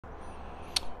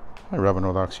Hi, Robin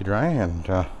with Oxy-Dry, and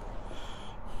got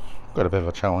a bit of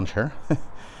a challenge here. I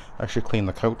actually cleaned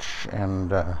the couch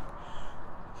and that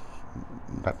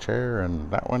chair and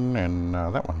that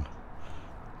one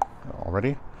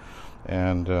already,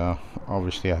 and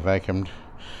obviously I vacuumed.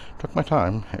 Took my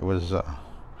time. It was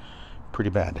pretty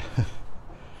bad.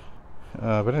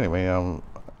 But anyway, have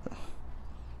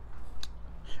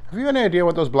you any idea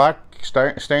what those black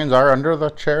stains are under the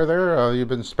chair there? You've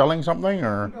been spelling something,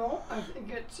 or? No, I think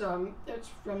it's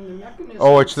from the mechanism.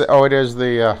 Oh, it is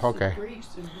the okay. The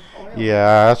grease and oil.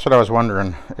 Yeah, that's what I was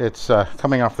wondering. It's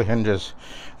coming off the hinges.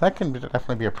 That can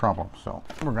definitely be a problem. So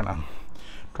we're gonna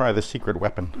try the secret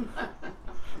weapon.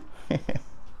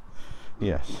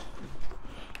 Yes.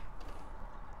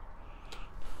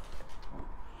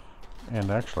 And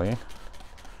actually,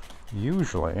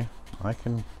 usually I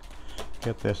can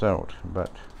get this out,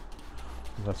 but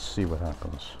let's see what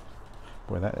happens.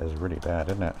 Boy, that is really bad,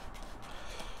 isn't it?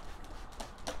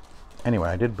 Anyway,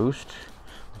 I did boost.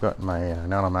 I've got my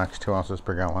NanoMAAX 2 ounces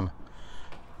per gallon,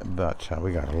 but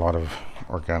we got a lot of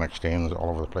organic stains all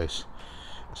over the place.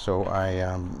 So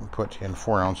I put in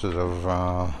 4 ounces of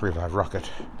Revive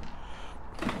Rocket,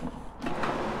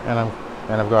 and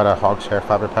I've got a hog's hair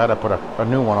fiber pad. I put a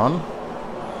new one on,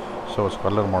 so it's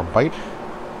got a little more bite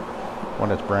when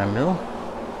it's brand new.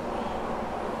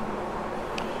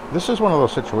 This is one of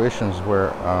those situations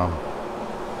where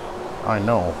I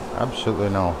know, absolutely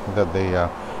know, that the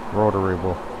rotary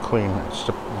will clean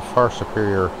far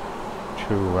superior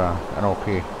to an OP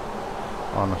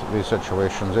on these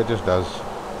situations. It just does.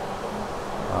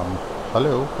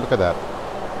 Hello, look at that.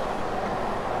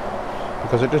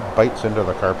 Because it just bites into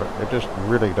the carpet. It just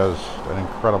really does an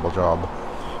incredible job.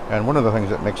 And one of the things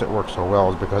that makes it work so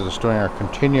well is because it's doing a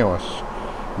continuous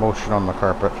motion on the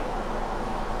carpet.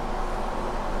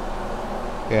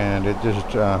 And it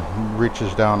just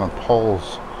reaches down and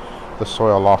pulls the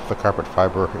soil off the carpet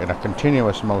fiber in a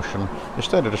continuous motion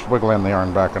instead of just wiggling the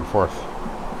yarn back and forth.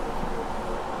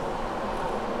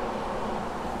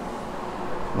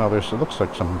 Now it looks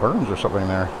like some burns or something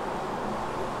there.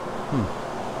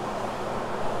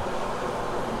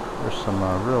 There's some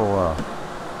real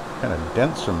kind of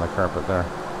dents in the carpet there.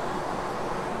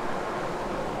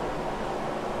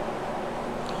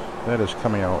 That is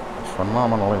coming out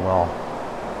phenomenally well,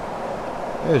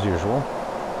 as usual.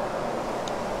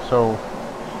 So,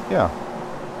 yeah,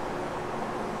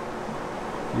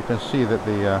 you can see that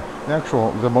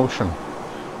the motion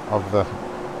of the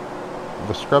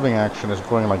scrubbing action is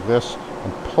going like this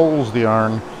and pulls the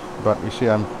yarn, but you see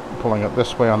I'm pulling it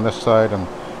this way on this side, and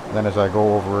then as I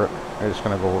go over it, it's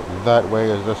going to go that way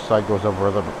as this side goes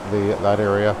over that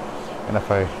area. And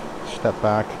if I step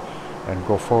back and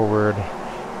go forward,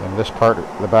 then this part,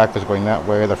 the back is going that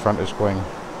way, the front is going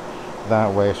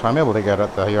that way, so I'm able to get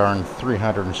at the yarn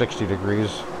 360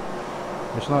 degrees.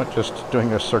 It's not just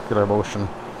doing a circular motion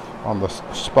on the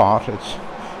spot, it's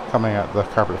coming at the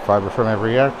carpet fiber from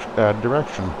every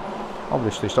direction.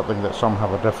 Obviously something that some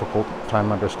have a difficult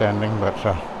time understanding, but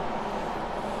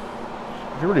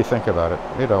if you really think about it,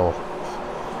 it all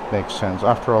makes sense.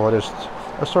 After all,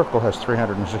 a circle has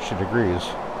 360 degrees,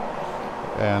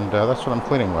 and that's what I'm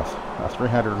cleaning with, a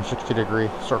 360 degree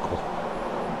circle.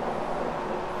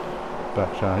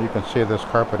 But you can see this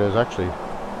carpet is actually,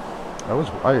 I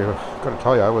got to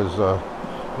tell you, I was a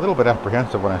little bit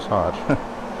apprehensive when I saw it.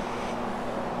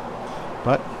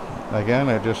 But again,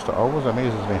 it just always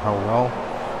amazes me how well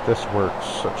this works.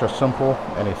 Such a simple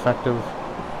and effective,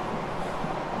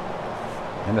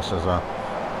 and this is a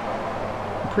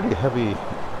pretty heavy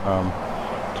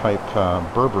type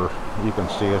berber. You can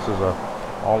see this is a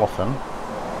olefin,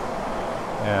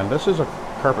 and this is a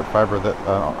carpet fiber that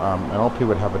an OP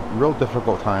would have a real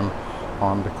difficult time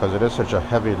on because it is such a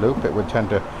heavy loop. It would tend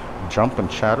to jump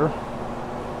and shatter.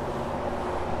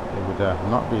 It would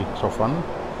not be so fun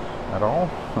at all.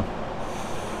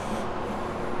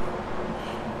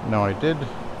 Now I did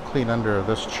clean under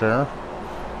this chair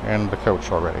and the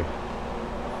couch already,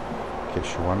 in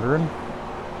case you're wondering.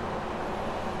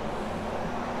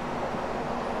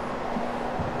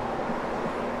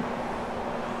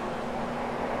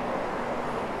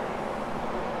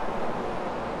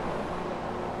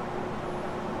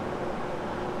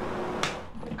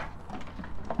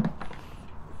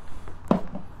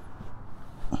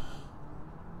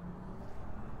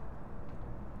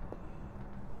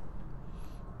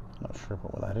 Not sure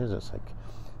what that is. It's like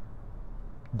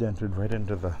dented right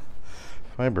into the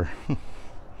fiber.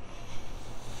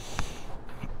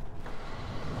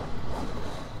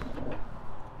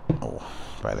 Oh,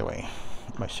 by the way,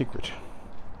 my secret.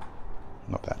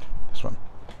 Not that. This one.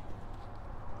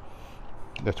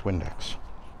 That's Windex.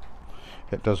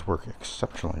 it does work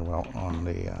exceptionally well on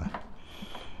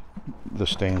the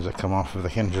stains that come off of the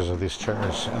hinges of these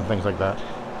chairs and things like that.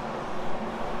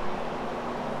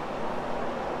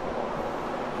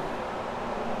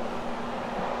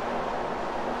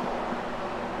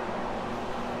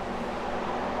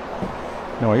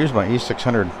 Now I use my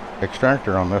E600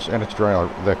 extractor on this, and it's dry,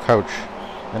 the couch,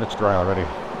 and it's dry already.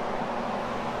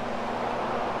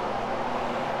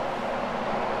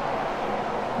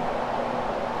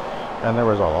 And there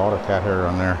was a lot of cat hair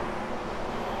on there.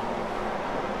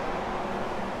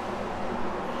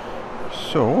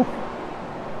 So,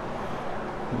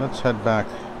 let's head back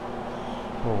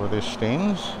over these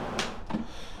stains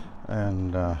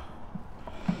and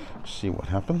see what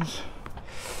happens.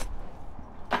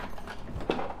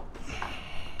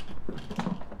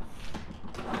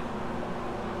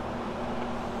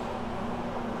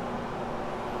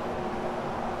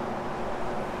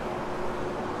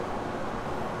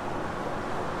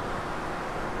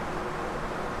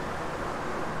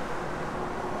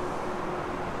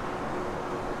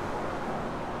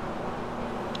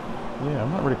 Yeah,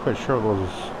 I'm not really quite sure what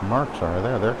those marks are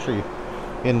there. They're actually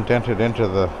indented into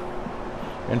the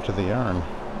yarn.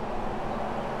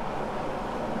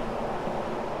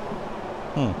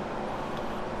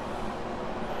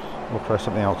 We'll try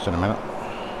something else in a minute.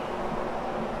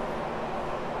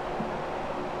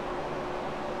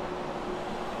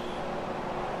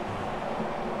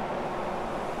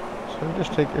 So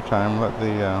just take your time, let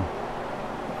the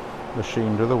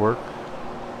machine do the work.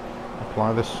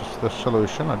 Apply this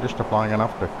solution. I'm just applying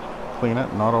enough to clean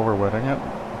it, not overwetting it.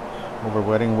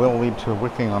 Overwetting will lead to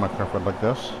wicking on a carpet like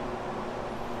this.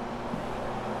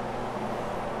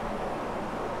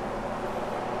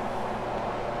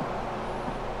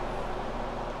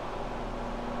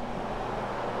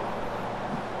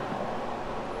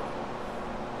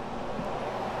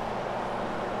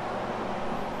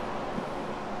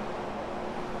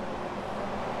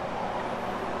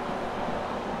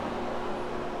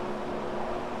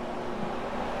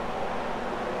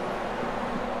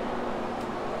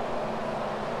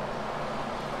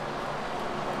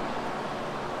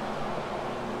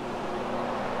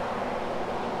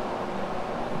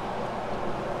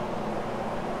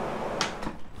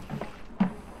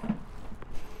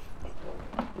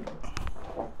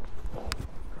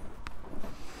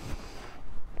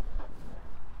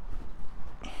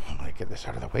 Get this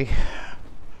out of the way.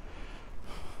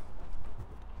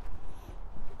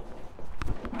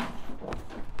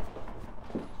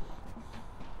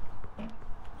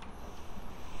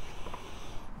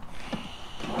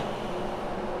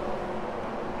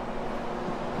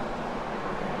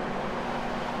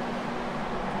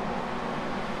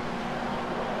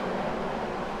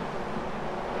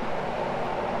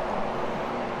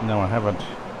 No, I haven't,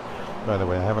 by the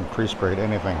way, I haven't pre-sprayed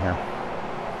anything here.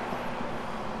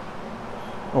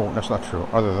 Oh, that's not true.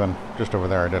 Other than just over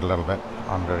there, I did a little bit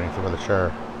underneath where the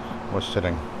chair was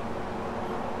sitting.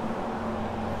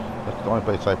 That's the only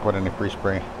place I put any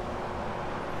pre-spray.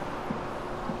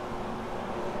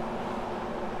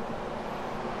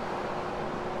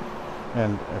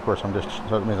 And of course, so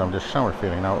it means I'm just shower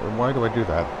feeding. Now, why do I do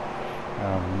that?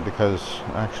 Because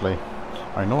actually,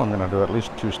 I know I'm going to do at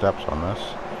least 2 steps on this.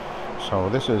 So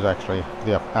this is actually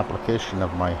the application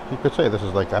of my, you could say this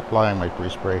is like applying my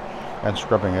pre-spray and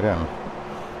scrubbing it in.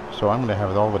 So I'm going to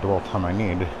have all the dwell time I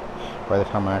need by the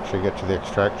time I actually get to the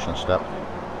extraction step.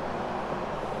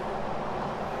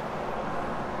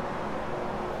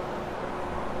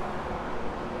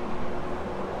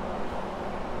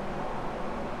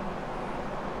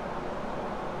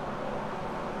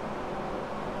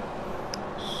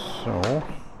 So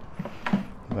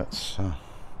let's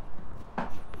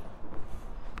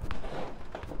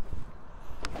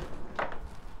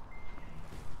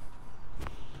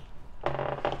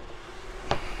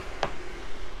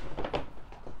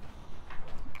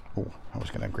oh, I was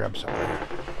going to grab something.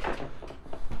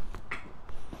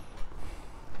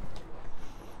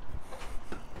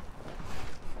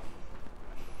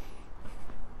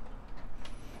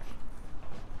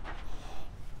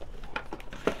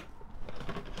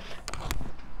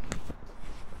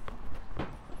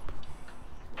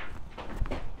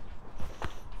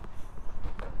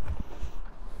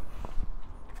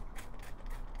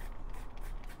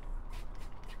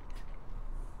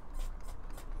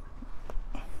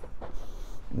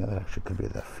 Yeah, that actually could be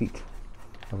the feet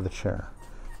of the chair.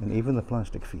 And even the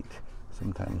plastic feet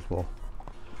sometimes will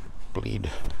bleed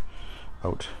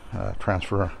out,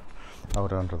 transfer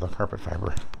out onto the carpet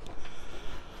fiber.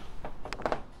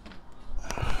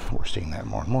 We're seeing that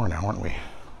more and more now, aren't we?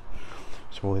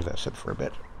 So we'll leave that sit for a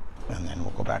bit, and then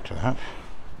we'll go back to that.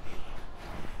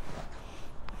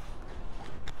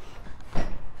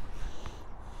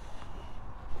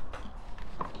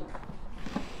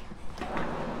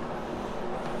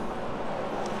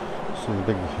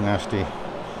 these big nasty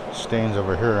stains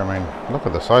over here. I mean, look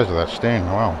at the size of that stain.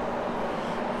 Wow.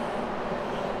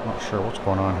 Not sure what's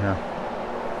going on here.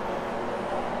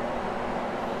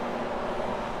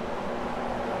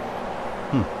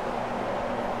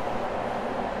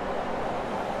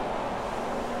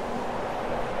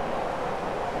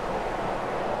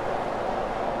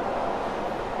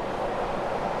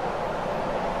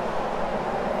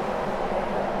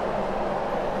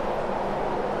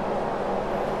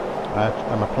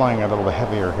 I'm applying it a little bit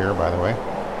heavier here, by the way.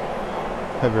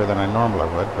 Heavier than I normally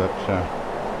would, but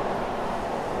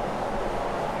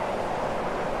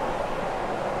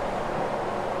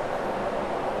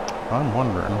I'm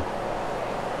wondering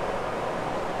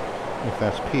if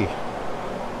that's pee.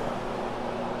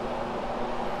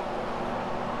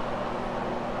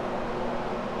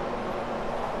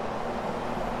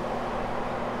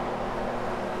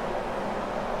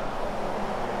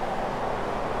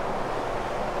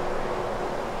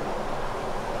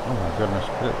 Oh my goodness,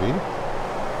 could it be?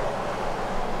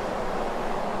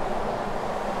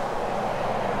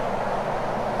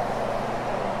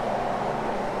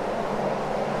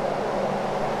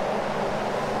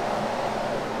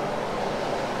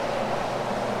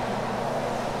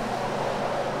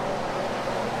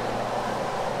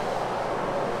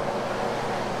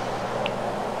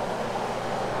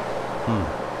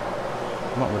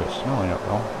 I'm not really smelling it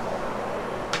though.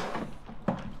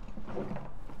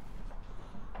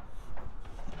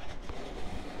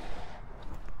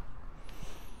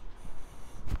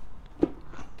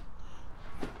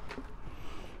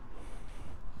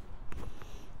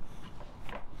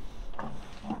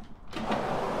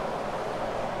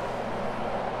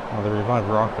 Well, the revived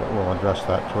rocket will address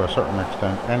that to a certain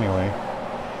extent anyway.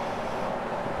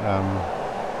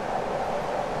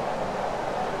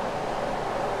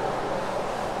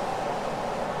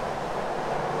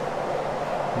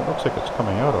 It looks like it's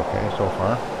coming out okay so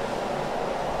far.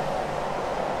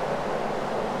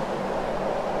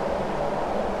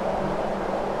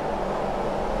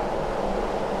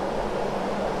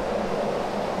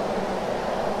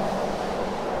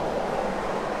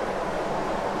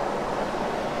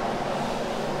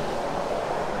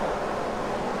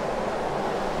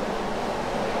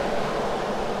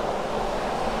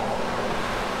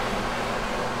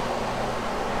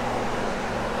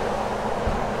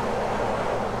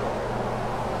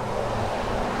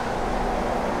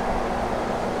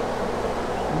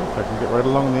 I can get right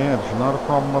along the edge, not a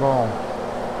problem at all.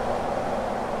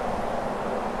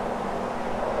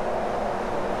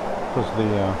 Because the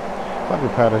fibre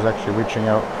pad is actually reaching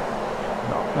out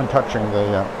and touching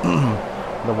the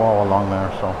the wall along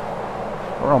there, so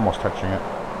we're almost touching it.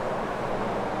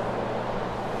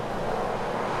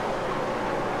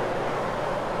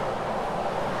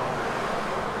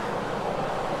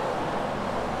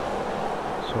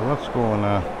 So let's go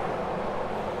and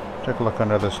take a look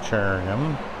under this chair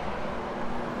again.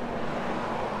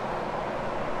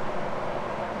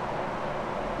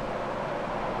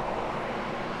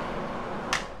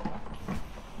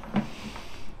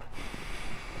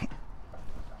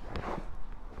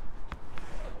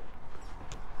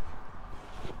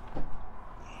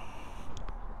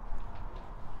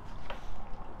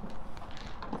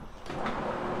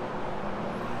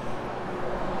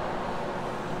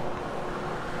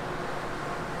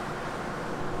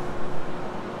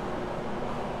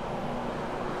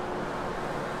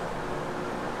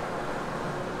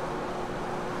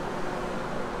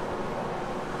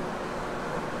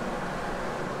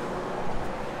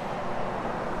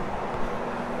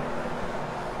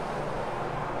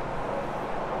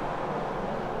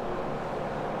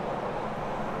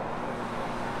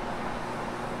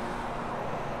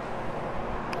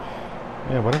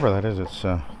 Yeah, whatever that is, it's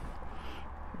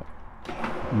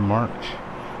marked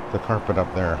the carpet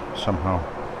up there somehow.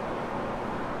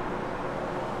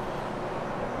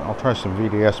 I'll try some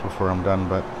VDS before I'm done,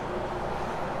 but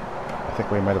I think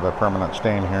we might have a permanent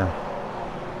stain here.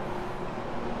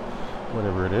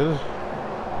 Whatever it is.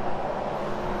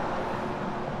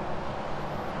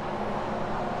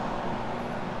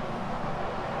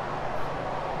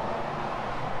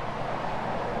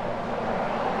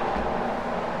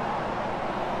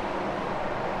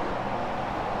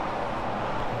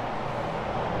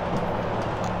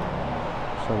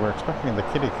 So we're expecting the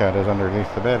kitty cat is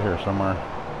underneath the bed here somewhere.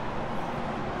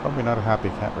 Probably not a happy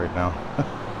cat right now.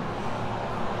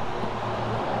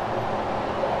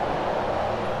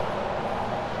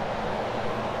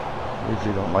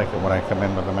 Usually don't like it when I come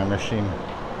in with my machine.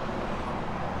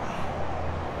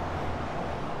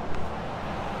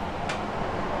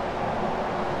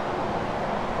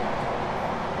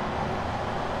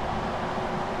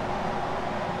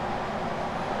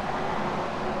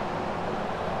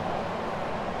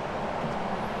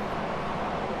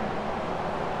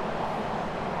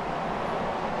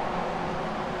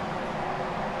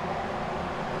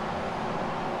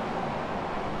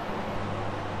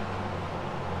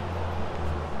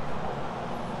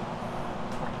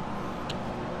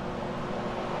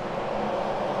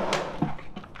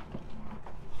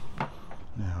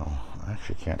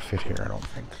 can't fit here, I don't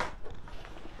think.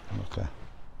 I'll have to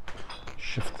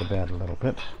shift the bed a little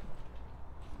bit.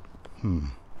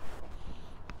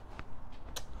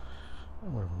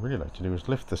 What I'd really like to do is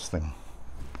lift this thing.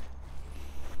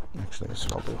 Actually, that's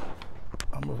what I'll do.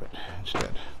 I'll move it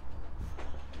instead.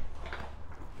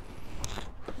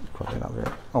 Probably not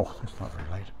very. Oh, it's not very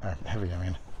light. Heavy, I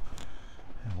mean.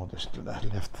 And we'll just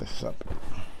lift this up.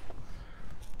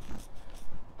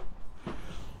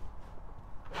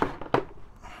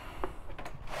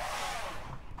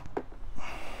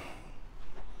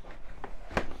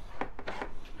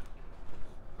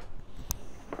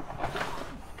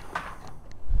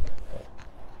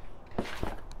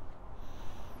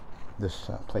 This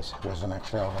place wasn't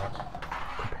actually all that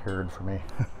prepared for me.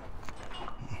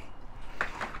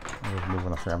 I was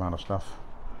moving a fair amount of stuff.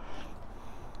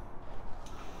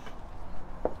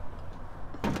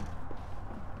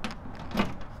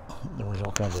 There was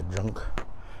all kinds of junk,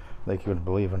 like you would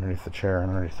believe, underneath the chair and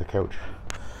underneath the couch.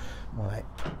 When I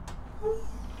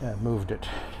moved it,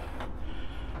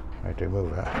 I had to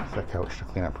move the couch to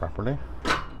clean it properly.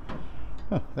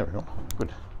 Oh, there we go.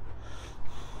 Good.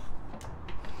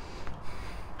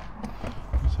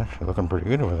 It's actually looking pretty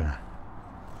good over there.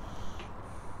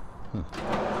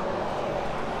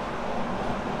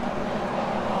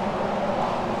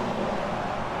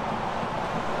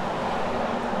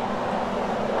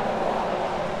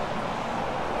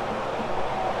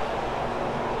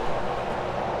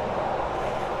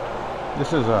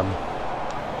 This is a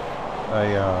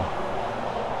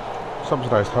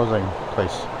subsidized housing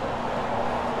place.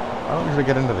 I don't usually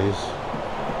get into these.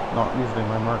 Not usually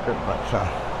my market, but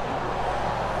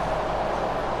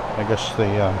I guess the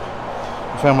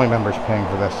family members paying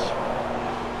for this.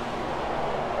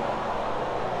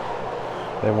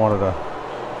 They wanted a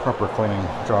proper cleaning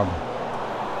job,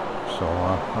 so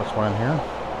that's why I'm here.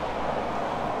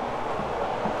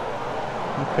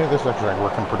 Okay, this is actually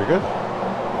working pretty good.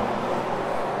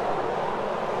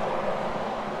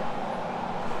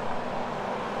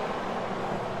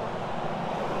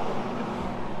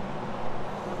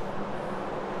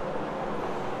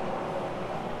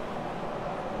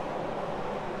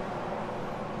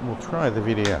 We'll try the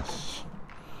VDS.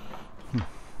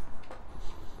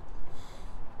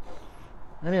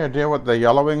 Any idea what the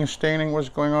yellowing staining was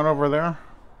going on over there?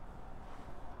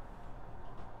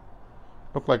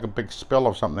 Looked like a big spill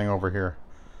of something over here.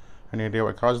 Any idea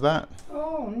what caused that?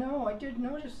 Oh, no, I did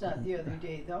notice that the other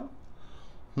day, though.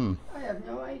 I have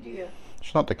no idea.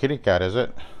 It's not the kitty cat, is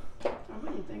it? I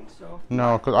wouldn't think so.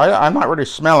 No, because I'm not really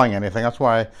smelling anything. That's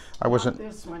why I wasn't...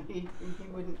 Not this one, he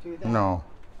wouldn't do that. No.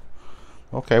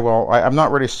 Okay, well, I'm not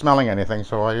really smelling anything,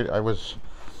 so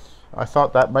I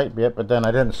thought that might be it, but then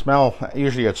I didn't smell.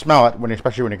 Usually you'd smell it,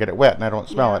 especially when you get it wet, and I don't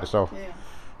smell it, so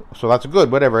that's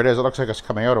good, whatever it is. It looks like it's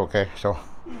coming out okay, so.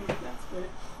 That's good.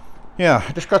 Yeah,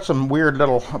 I just got some weird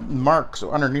little marks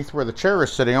underneath where the chair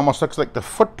is sitting. Almost looks like the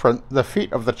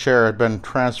feet of the chair had been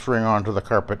transferring onto the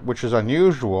carpet, which is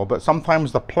unusual, but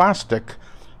sometimes the plastic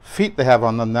feet they have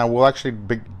on them now will actually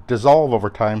dissolve over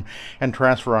time and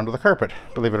transfer onto the carpet,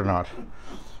 believe it or not.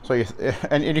 So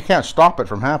and you can't stop it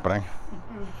from happening.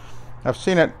 I've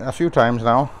seen it a few times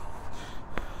now.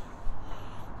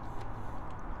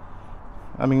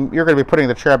 I mean, you're going to be putting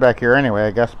the chair back here anyway,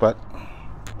 I guess, but...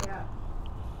 Yeah.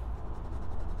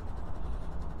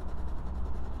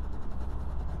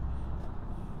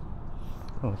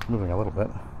 Oh, it's moving a little bit.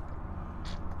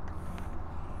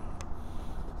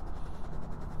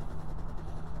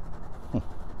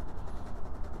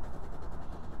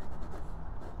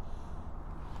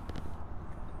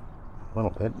 A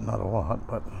little bit, not a lot,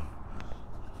 but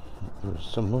there's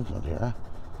some movement here.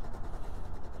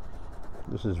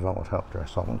 This is volatile dry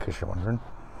solvent, in case you're wondering.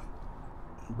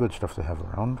 Good stuff to have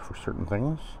around for certain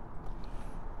things.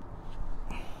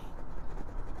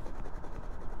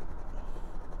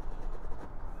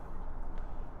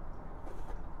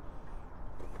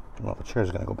 Well, the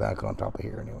chair's going to go back on top of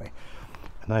here anyway.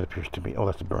 And that appears to be... Oh,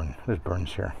 that's a burn. There's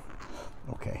burns here.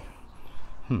 Okay.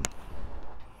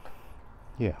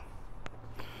 Yeah.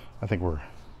 I think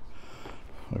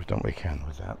we've done what we can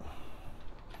with that.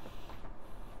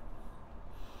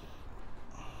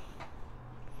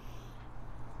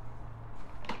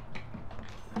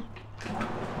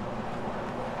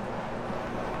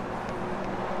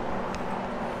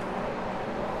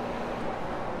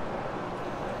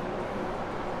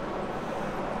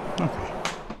 Okay.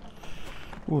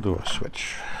 We'll do a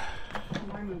switch.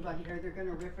 When I move out of here, they're going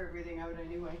to rip everything out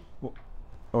anyway. What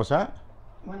was that?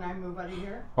 When I move out of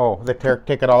here? Oh, they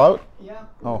take it all out? Yeah,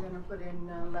 Oh. we're going to put in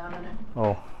laminate.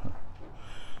 Oh.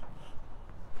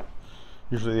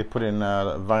 Usually they put in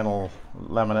vinyl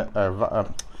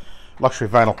laminate, luxury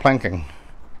vinyl planking.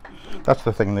 That's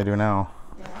the thing they do now.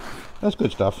 Yeah. That's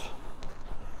good stuff.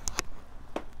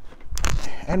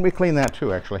 And we clean that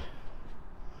too, actually.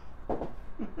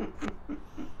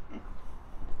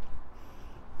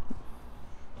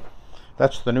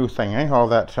 That's the new thing, eh? All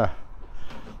that.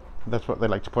 That's what they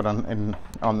like to put on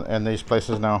in these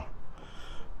places now.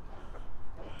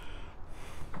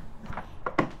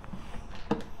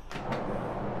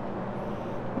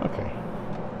 Okay.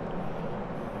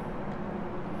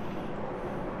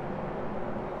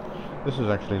 This is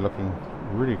actually looking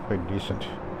really quite decent.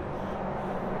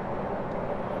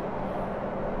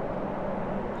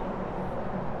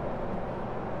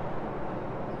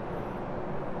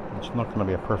 It's not going to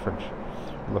be a perfect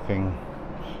looking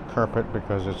carpet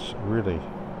because it's really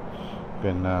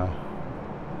been well,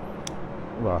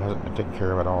 it hasn't been taken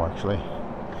care of at all, actually.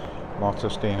 Lots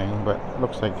of staining, but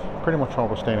looks like pretty much all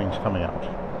the staining's coming out.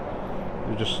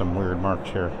 There's just some weird marks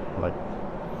here, like,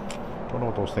 don't know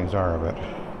what those things are, but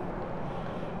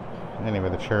anyway,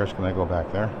 the chair is going to go back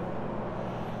there.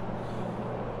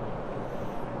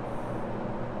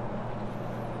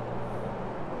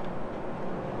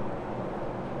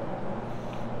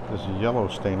 This yellow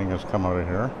staining has come out of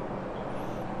here.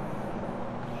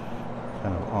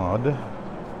 Kind of odd.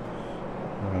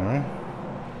 Anyway.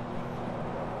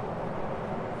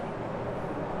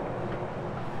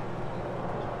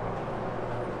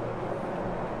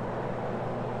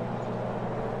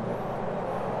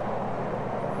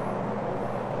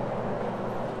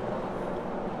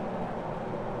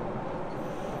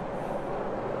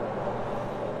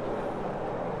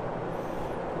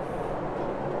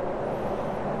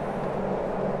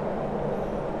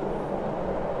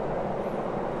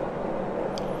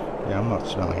 Yeah, I'm not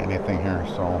smelling anything here,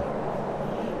 so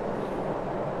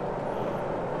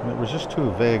it was just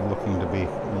too vague looking to be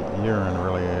urine,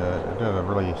 really. It did a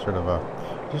really sort of a,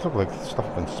 it just looked like stuff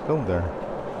had been spilled there.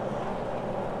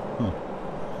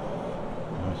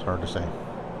 It's hard to say.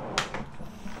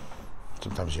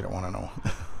 Sometimes you don't want to know.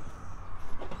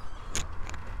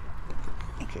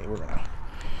 Okay, we're gonna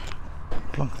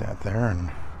plunk that there,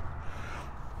 and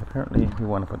apparently we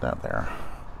want to put that there,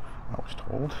 I was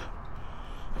told.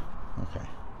 Okay.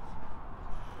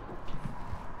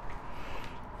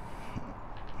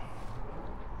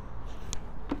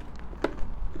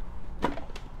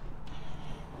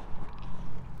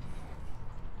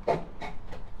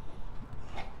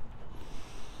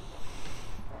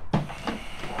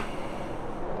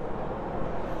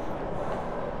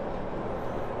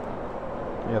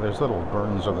 Yeah, there's little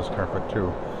burns on this carpet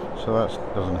too, so that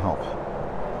doesn't help.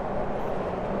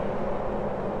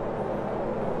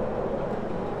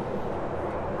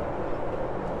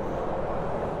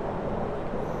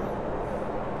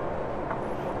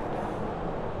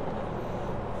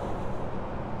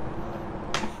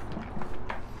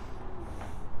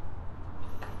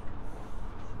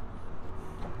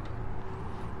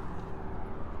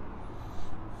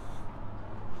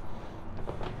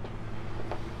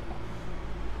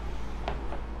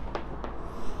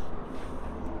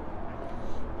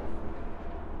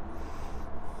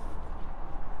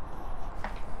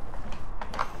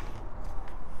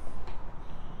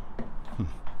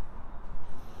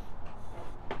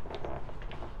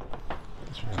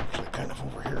 This was actually kind of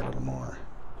over here a little more.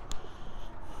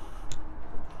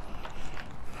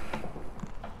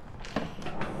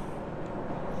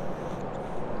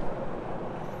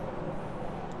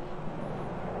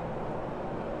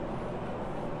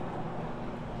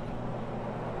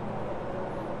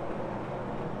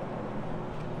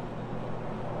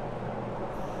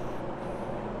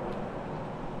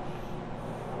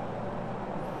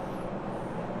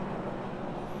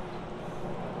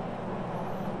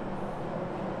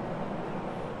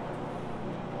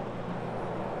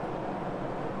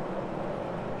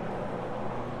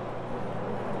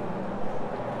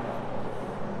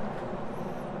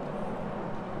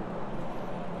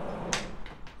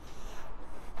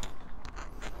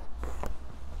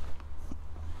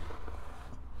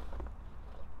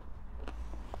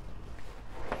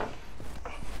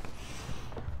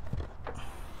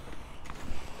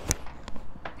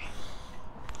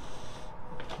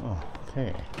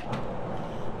 Okay.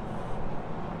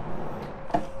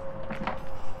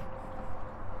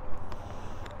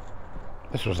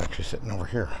 This was actually sitting over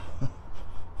here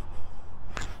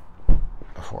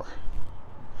before.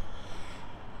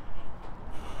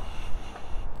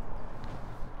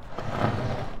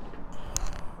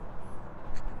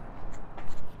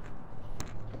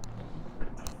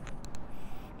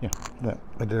 Yeah, that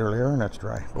I did earlier, and that's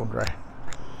dry, bone dry.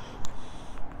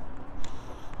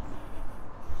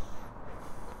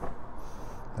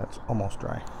 It's almost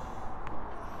dry.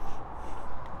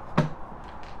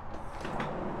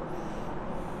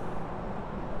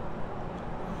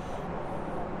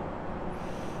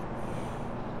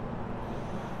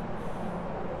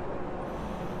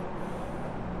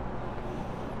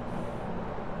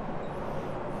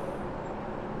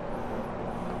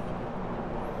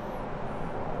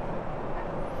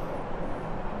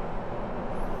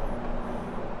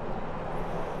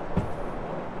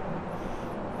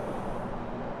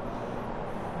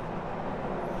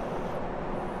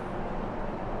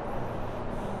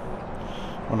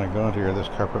 When I got here, this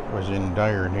carpet was in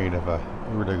dire need of a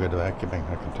really good vacuuming,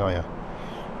 I can tell you.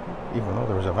 Even though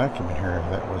there was a vacuum in here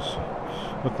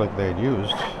that looked like they had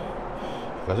used,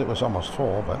 because it was almost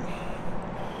full, but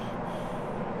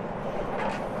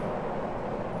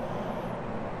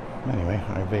anyway,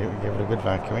 I gave it a good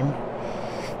vacuuming.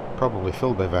 Probably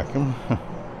filled by vacuum.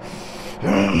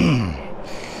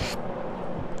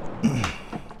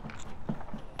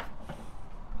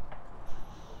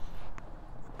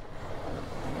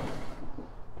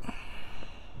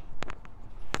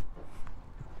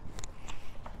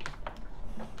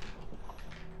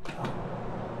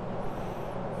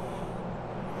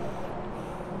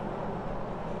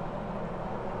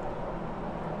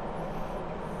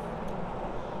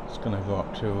 It's going to go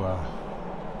up to,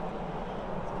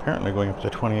 apparently going up to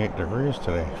 28 degrees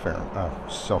today,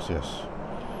 Celsius.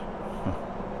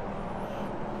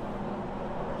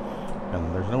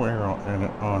 And there's no air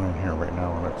on in here right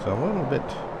now, and it's a little bit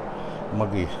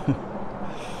muggy.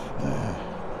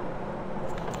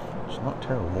 It's not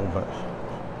terrible, but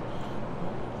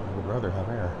I would rather have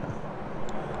air.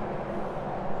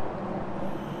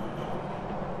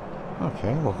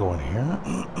 Okay, we'll go in here.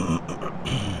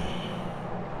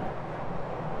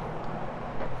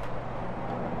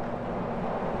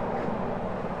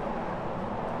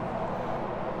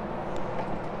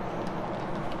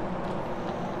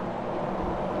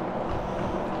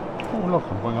 Oh look,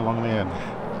 I'm going along the edge.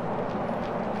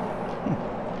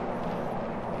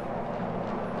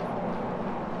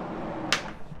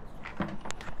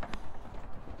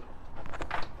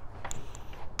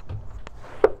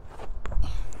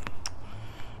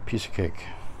 Piece of cake.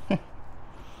 I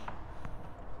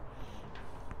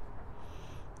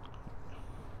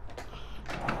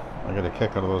get a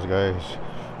kick out of those guys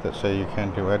that say you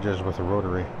can't do edges with a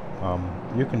rotary.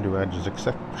 You can do edges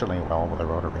exceptionally well with a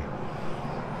rotary.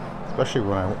 Especially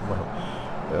when I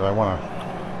want to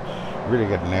really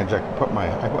get an edge, I can put my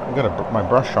my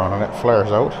brush on and it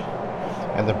flares out,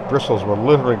 and the bristles will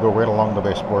literally go right along the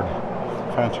baseboard.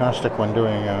 Fantastic when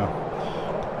doing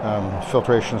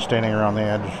filtration staining around the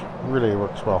edge. Really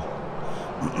works well.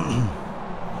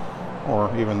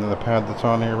 Or even the pad that's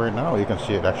on here right now, you can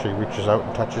see it actually reaches out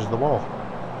and touches the wall.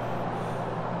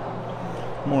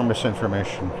 More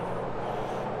misinformation.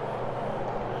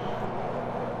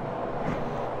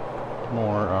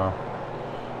 More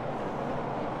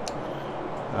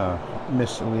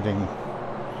misleading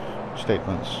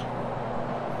statements.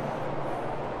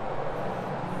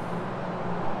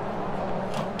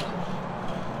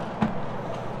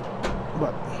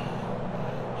 But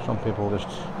some people just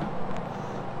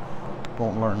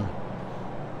won't learn,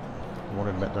 won't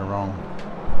admit they're wrong.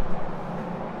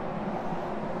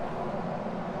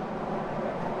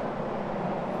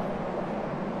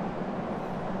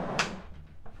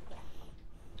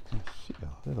 Let's see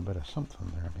a little bit of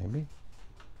something there, maybe.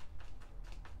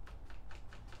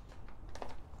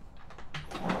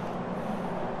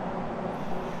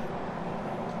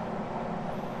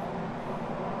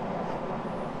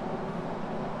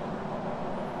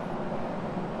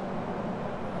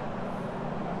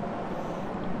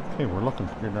 Okay, we're looking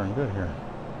pretty darn good here.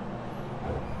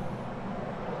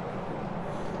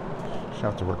 Just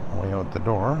have to work my way out the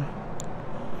door.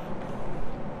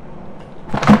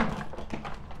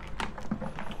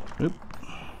 Oop.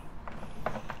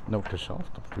 Note to self,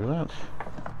 don't do that.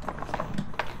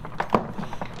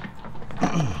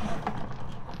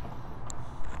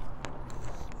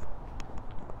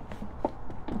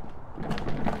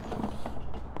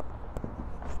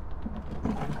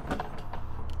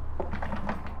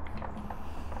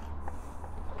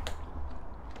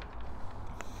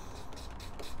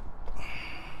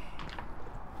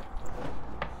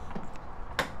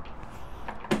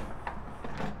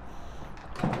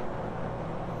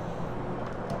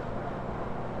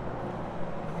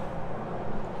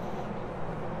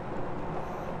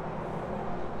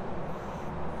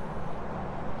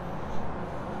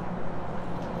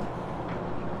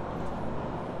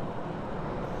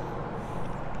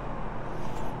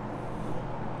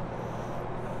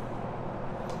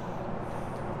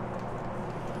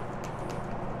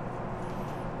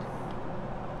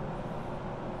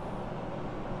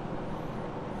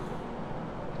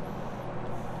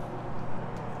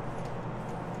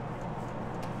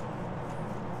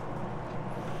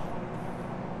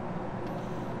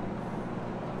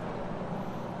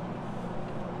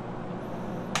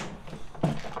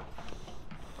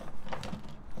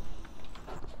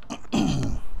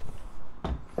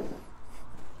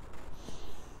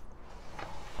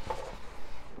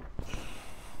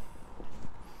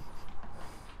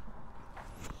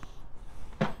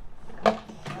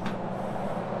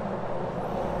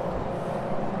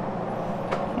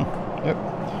 Yep,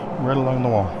 right along the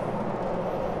wall.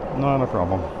 Not a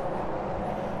problem.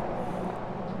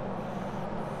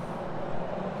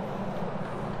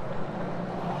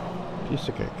 Piece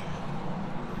of cake.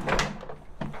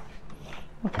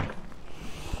 Okay.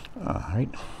 Alright.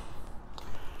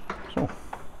 So,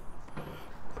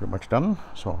 pretty much done.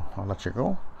 So, I'll let you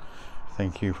go.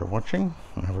 Thank you for watching,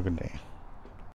 and have a good day.